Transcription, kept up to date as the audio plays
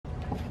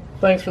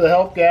Thanks for the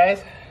help,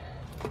 guys.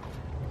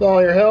 With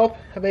all your help,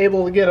 I'm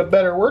able to get a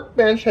better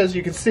workbench, as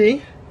you can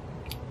see.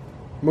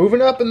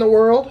 Moving up in the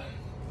world.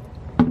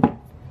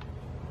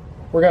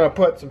 We're gonna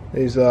put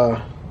these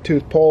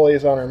tooth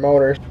pulleys on our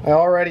motors. I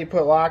already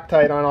put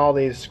Loctite on all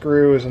these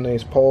screws and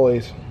these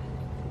pulleys.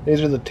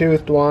 These are the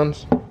toothed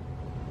ones.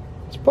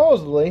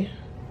 Supposedly,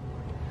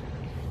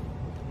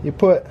 you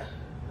put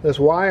this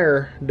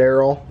wire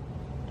dowel,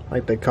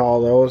 like they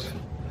call those,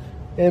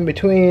 in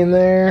between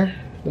there,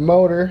 the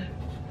motor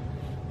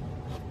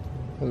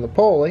and the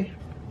pulley,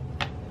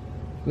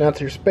 and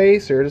that's your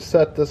spacer to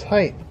set this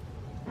height.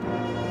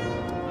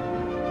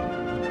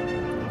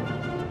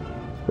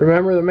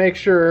 Remember to make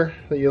sure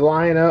that you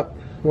line up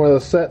one of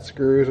the set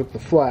screws with the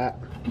flat.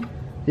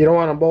 You don't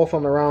want them both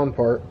on the round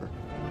part.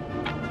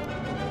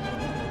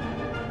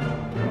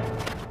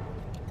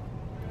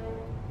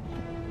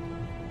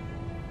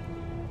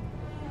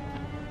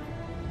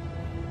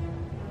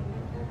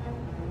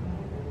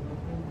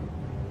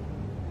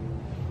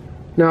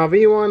 Now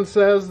V1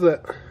 says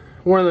that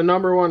one of the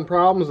 #1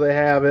 problems they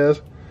have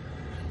is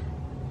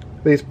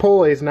these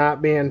pulleys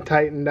not being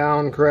tightened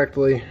down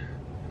correctly.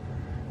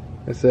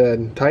 They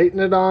said tighten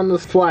it on the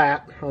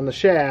flat, on the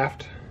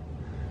shaft,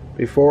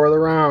 before the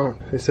round.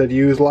 They said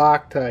use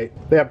Loctite.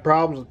 They have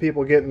problems with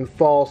people getting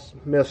false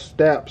missed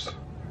steps.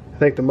 I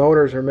think the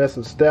motors are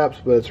missing steps,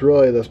 but it's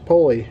really this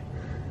pulley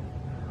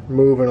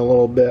moving a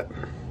little bit.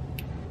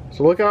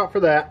 So look out for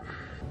that.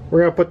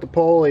 We're going to put the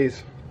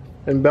pulleys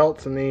and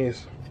belts in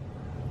these,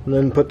 and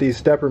then put these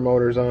stepper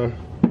motors on.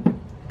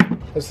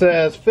 It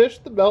says fish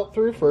the belt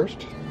through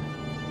first.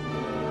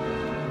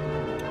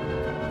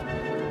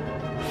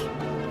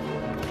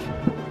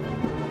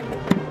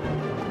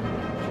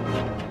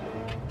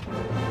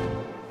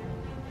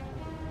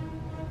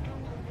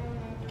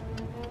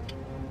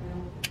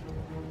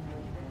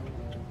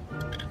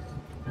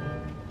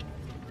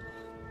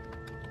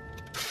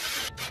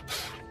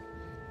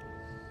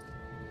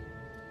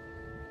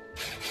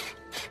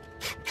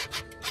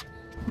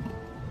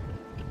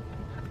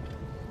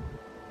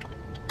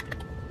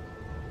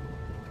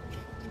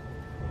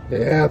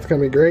 Yeah, it's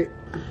gonna be great.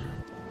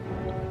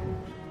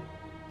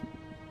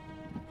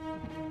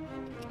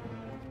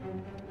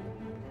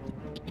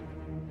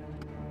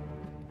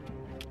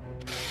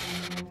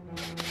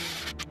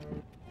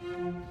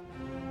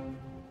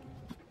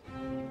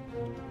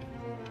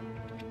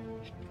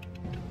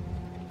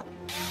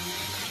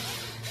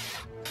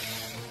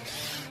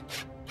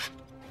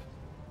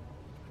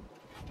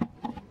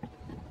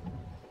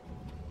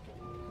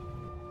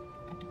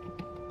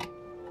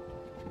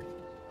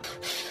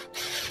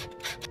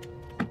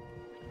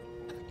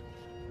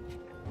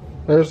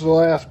 There's the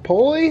last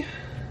pulley.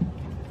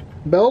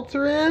 Belts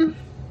are in.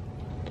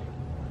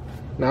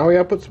 Now we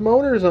gotta put some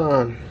motors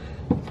on.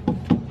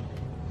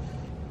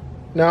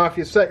 Now if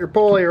you set your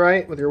pulley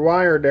right with your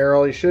wire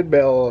dowel, you should be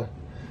able to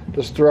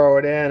just throw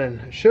it in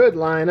and it should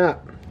line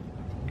up.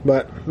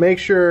 But make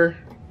sure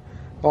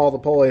all the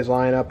pulleys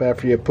line up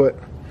after you put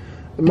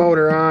the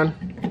motor on.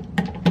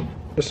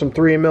 Just some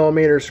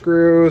 3mm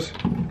screws.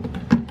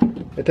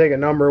 They take a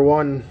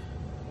 #1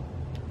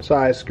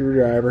 size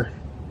screwdriver.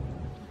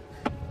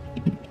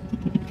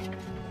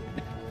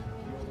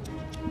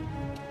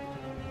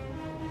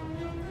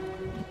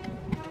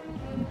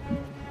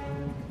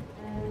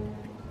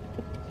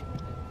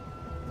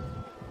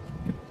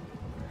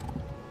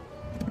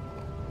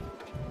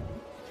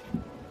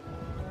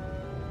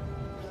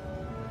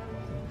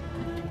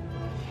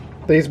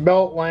 These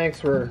belt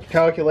lengths were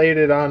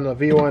calculated on the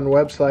V1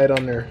 website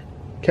on their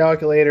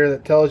calculator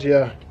that tells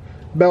you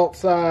belt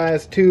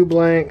size, tube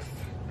length,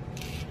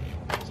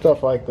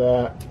 stuff like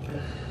that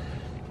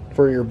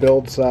for your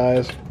build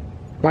size.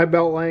 My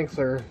belt lengths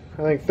are,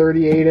 I think,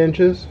 38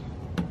 inches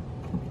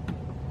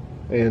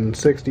and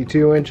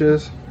 62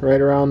 inches,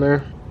 right around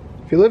there.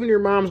 If you live in your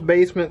mom's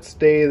basement,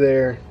 stay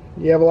there.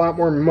 You have a lot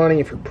more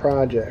money for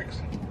projects.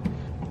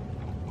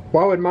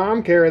 Why would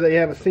mom care that you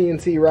have a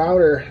CNC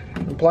router,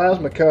 a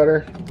plasma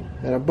cutter,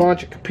 and a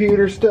bunch of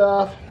computer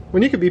stuff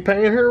when you could be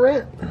paying her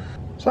rent?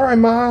 Sorry,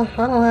 Ma,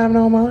 I don't have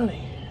no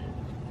money.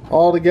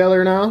 All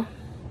together now.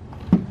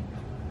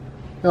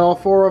 All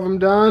 4 of them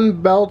done,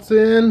 belts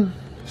in,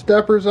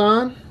 steppers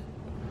on.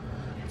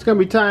 It's gonna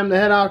be time to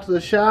head out to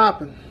the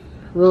shop and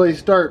really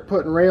start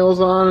putting rails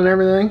on and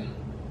everything.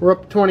 We're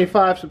up to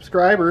 25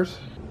 subscribers.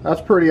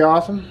 That's pretty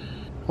awesome.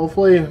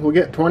 Hopefully we'll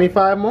get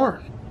 25 more.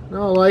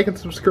 Now like and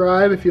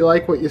subscribe if you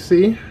like what you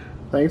see.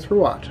 Thanks for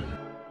watching.